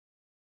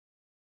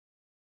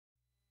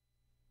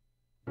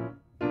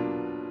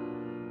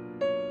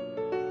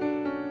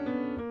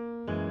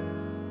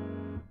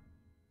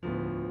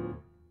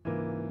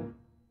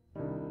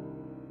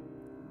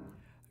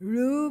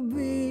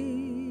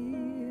Ruby,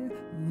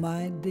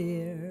 my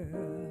dear,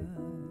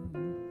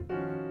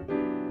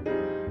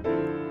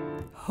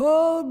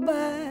 hold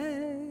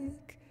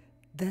back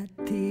that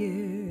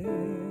tear.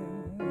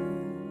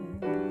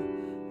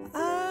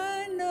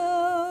 I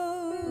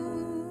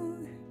know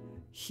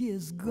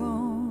he's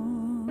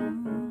gone,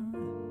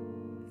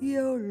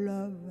 your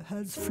love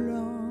has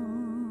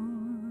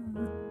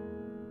flown,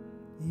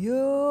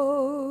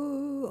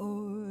 you're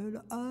all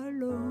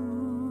alone.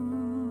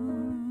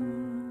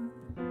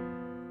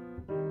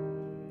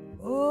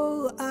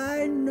 Oh,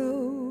 I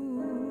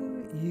know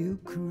you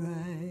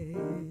cry,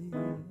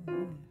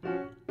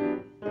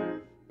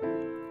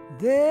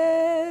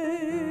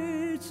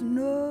 there's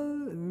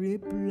no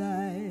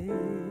reply.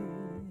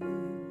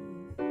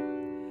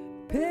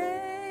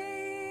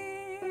 Pain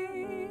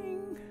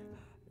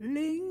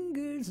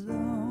lingers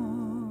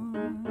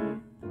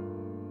on,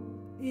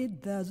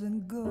 it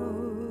doesn't go,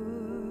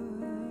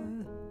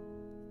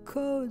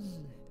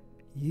 'cause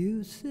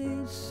you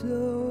say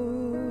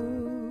so.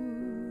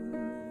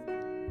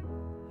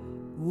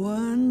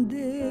 One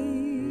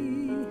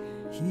day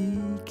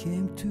he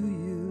came to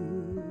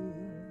you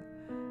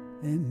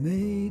and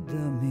made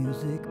the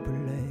music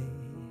play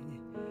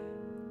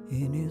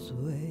in his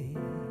way.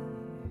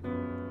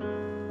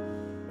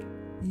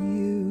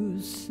 You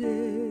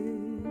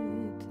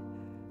said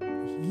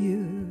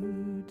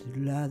you'd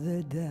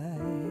rather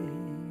die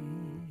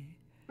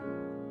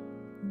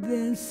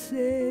than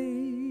say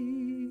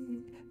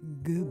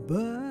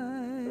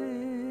goodbye,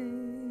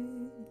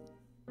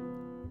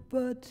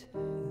 but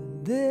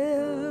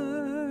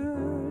there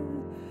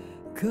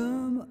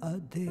come a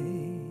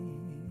day,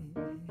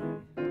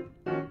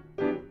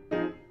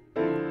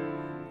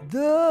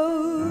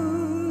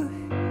 though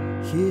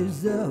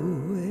he's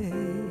away,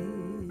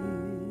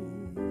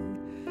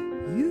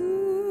 you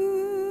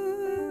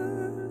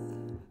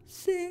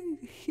sing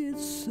his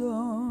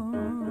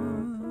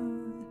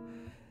song,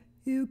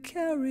 you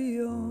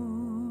carry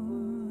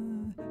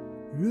on,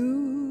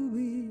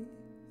 Ruby,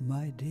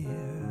 my dear.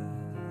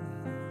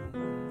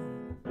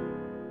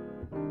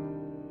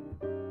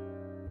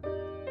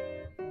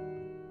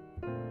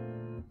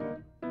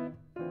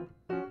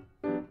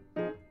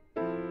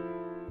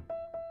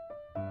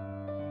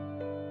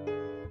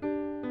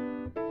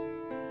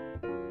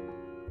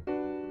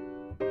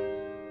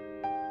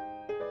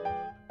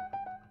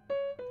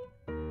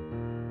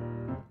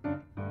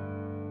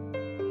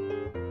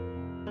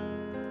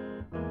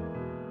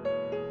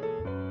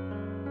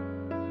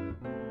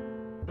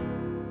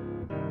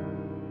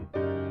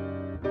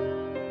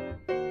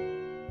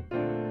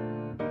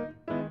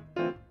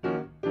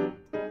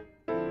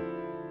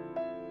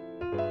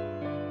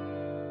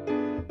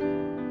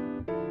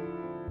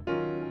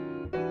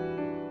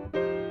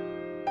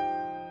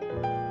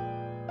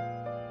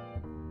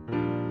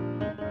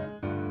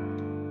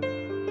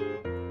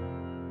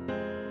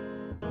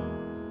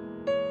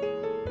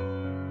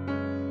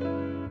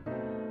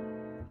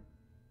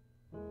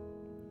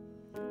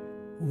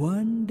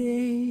 One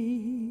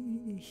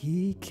day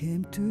he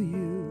came to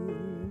you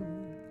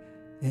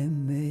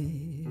and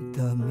made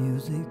the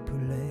music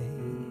play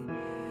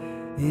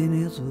in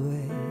his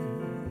way.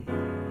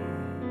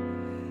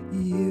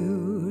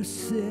 You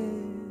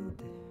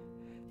said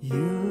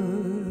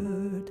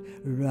you'd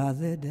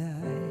rather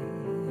die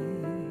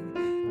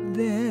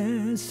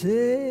than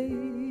say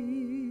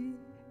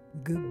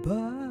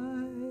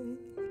goodbye,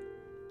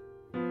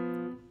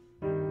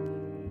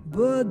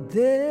 but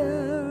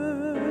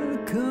there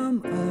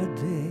come a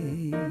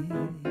day,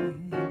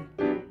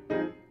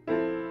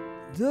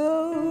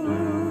 though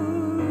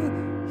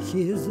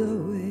he's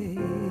away,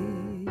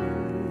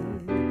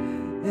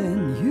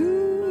 and you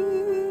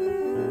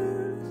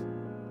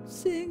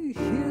sing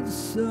his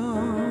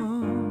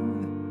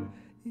song,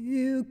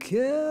 you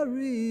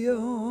carry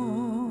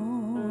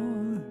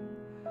on,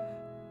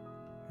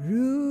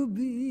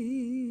 Ruby,